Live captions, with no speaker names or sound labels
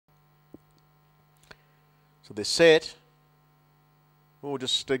So they're set. Oh,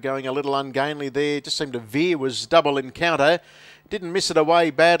 just going a little ungainly there. Just seemed to veer, was Double Encounter. Didn't miss it away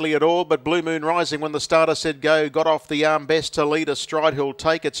badly at all, but Blue Moon Rising, when the starter said go, got off the arm best to lead a stride. He'll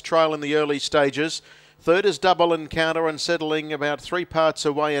take its trail in the early stages. Third is Double Encounter, and settling about 3 parts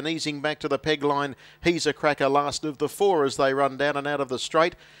away and easing back to the peg line. He's a Cracker, last of the 4 as they run down and out of the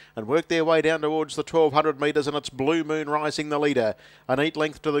straight and work their way down towards the 1200 metres, and it's Blue Moon Rising the leader. A neat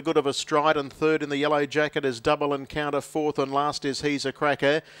length to the good of a stride, and third in the yellow jacket is Double Encounter. Fourth and last is He's a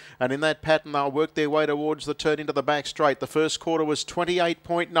Cracker. And in that pattern, they'll work their way towards the turn into the back straight. The first quarter was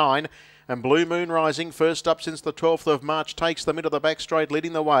 28.9. And Blue Moon Rising, first up since the 12th of March, takes them into the back straight,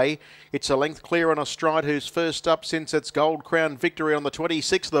 leading the way. It's a length clear on a stride, who's first up since its Gold Crown victory on the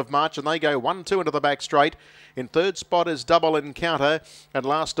 26th of March, and they go 1-2 into the back straight. In third spot is Double Encounter, and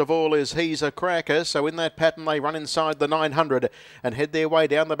last of all is He's a Cracker. So in that pattern, they run inside the 900 and head their way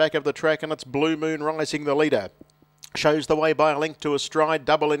down the back of the track, and it's Blue Moon Rising the leader. Shows the way by a length to a stride.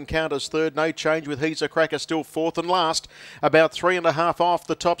 Double Encounter's third, no change, with He's a Cracker still fourth and last. About 3.5 off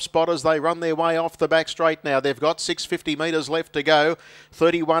the top spot as they run their way off the back straight now. They've got 650 metres left to go.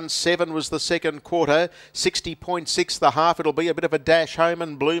 31.7 was the second quarter. 60.6 the half. It'll be a bit of a dash home,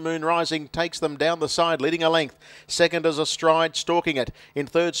 and Blue Moon Rising takes them down the side, leading a length. Second is a stride, stalking it. In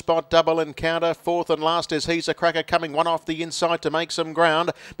third spot, Double Encounter. Fourth and last is He's a Cracker, coming one off the inside to make some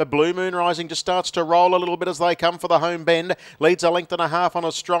ground. But Blue Moon Rising just starts to roll a little bit as they come for the home bend. Leads a length and a half on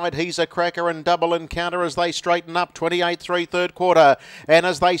a stride. He's a Cracker and Double Encounter as they straighten up. 28.3 third quarter. And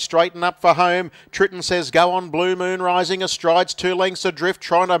as they straighten up for home, Tritton says go on Blue Moon Rising. A stride's 2 lengths adrift,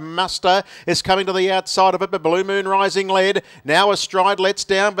 trying to muster, is coming to the outside of it, but Blue Moon Rising led. Now a stride lets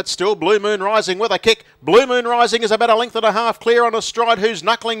down, but still Blue Moon Rising with a kick. Blue Moon Rising is about a length and a half clear on a stride, who's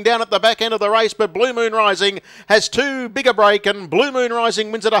knuckling down at the back end of the race, but Blue Moon Rising has too big a break, and Blue Moon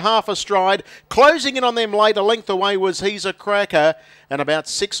Rising wins at a half a stride. Closing in on them late, a length away was He's a Cracker, and about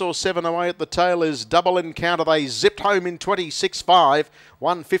 6 or 7 away at the tail is Double Encounter. They zipped home in 26.5,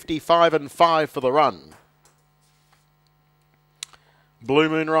 155 and 5 for the run. Blue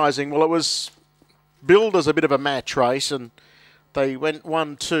Moon Rising, well, it was billed as a bit of a match race, and they went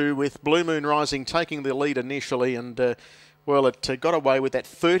 1-2 with Blue Moon Rising taking the lead initially, and well, it got away with that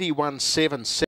 31.7.